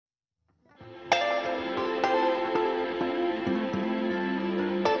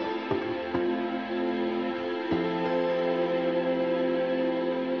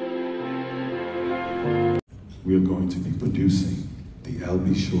we are going to be producing the I'll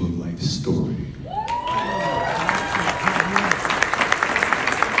Be Sure Life story.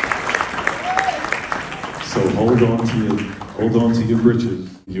 So hold on to your britches.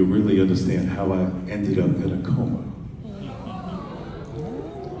 You'll really understand how I ended up in a coma.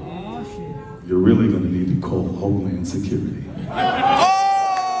 You're really going to need to call Homeland Security.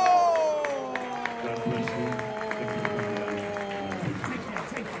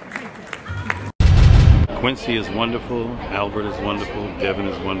 Quincy is wonderful, Albert is wonderful, Devin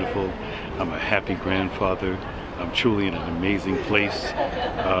is wonderful. I'm a happy grandfather. I'm truly in an amazing place.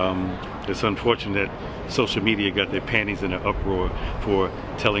 It's unfortunate that social media got their panties in an uproar for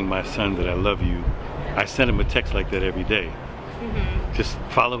telling my son that I love you. I send him a text like that every day. Just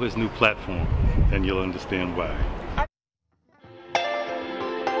follow his new platform and you'll understand why.